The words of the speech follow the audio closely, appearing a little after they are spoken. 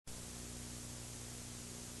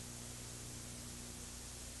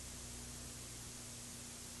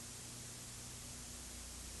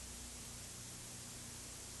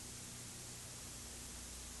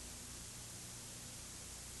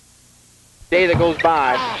day that goes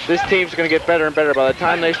by, this team's going to get better and better. By the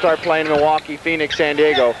time they start playing Milwaukee, Phoenix, San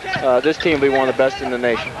Diego, this team will be one of the best in the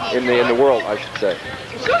nation, in the world, I should say.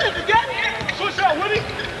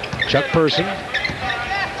 Chuck Person.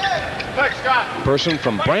 Person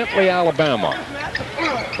from Brantley, Alabama.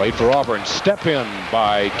 Played for Auburn. Step in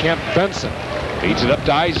by Kent Benson. Feeds it up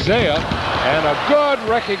to Isiah. And a good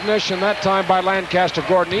recognition that time by Lancaster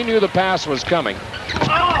Gordon. He knew the pass was coming.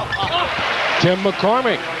 Tim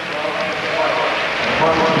McCormick.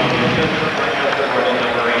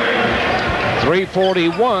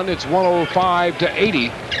 .341. It's 105 to 80.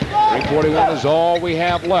 341 is all we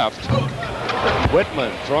have left.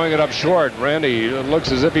 Wittman throwing it up short. Randy, it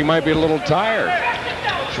looks as if he might be a little tired.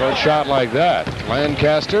 Short shot like that.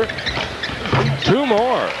 Lancaster. Two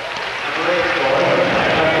more.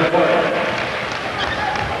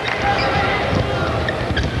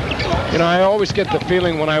 You know, I always get the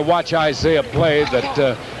feeling when I watch Isiah play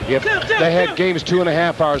that if they had games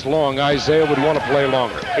 2.5 hours long, Isiah would want to play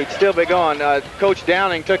longer. He'd still be going. Coach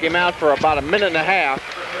Downing took him out for about 1.5 minutes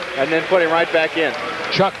and then put him right back in.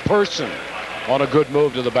 Chuck Person on a good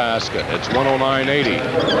move to the basket. It's 109-80.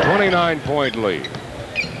 29-point lead.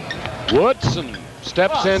 Woodson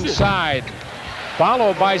steps inside,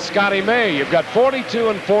 followed by Scotty May. You've got 42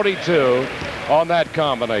 and 42 on that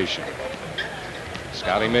combination.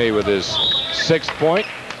 Scotty May with his 6th point,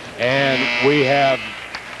 and we have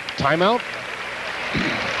timeout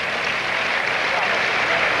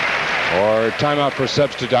or timeout for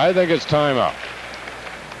substitute. I think it's timeout.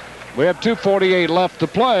 We have 2:48 left to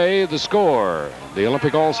play. The score: the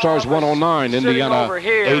Olympic All-Stars 109, Indiana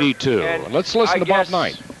 82. Let's listen to Bob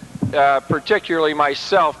Knight. Particularly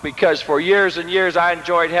myself, because for years and years I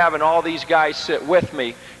enjoyed having all these guys sit with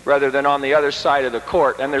me rather than on the other side of the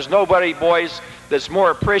court. And there's nobody, boys, that's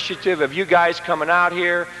more appreciative of you guys coming out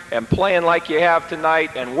here and playing like you have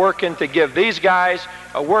tonight and working to give these guys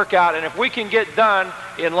a workout. And if we can get done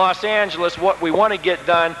in Los Angeles what we want to get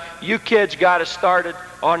done, you kids got us started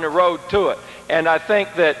on the road to it. And I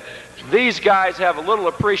think that these guys have a little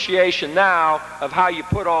appreciation now of how you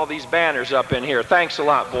put all these banners up in here. Thanks a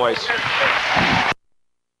lot, boys.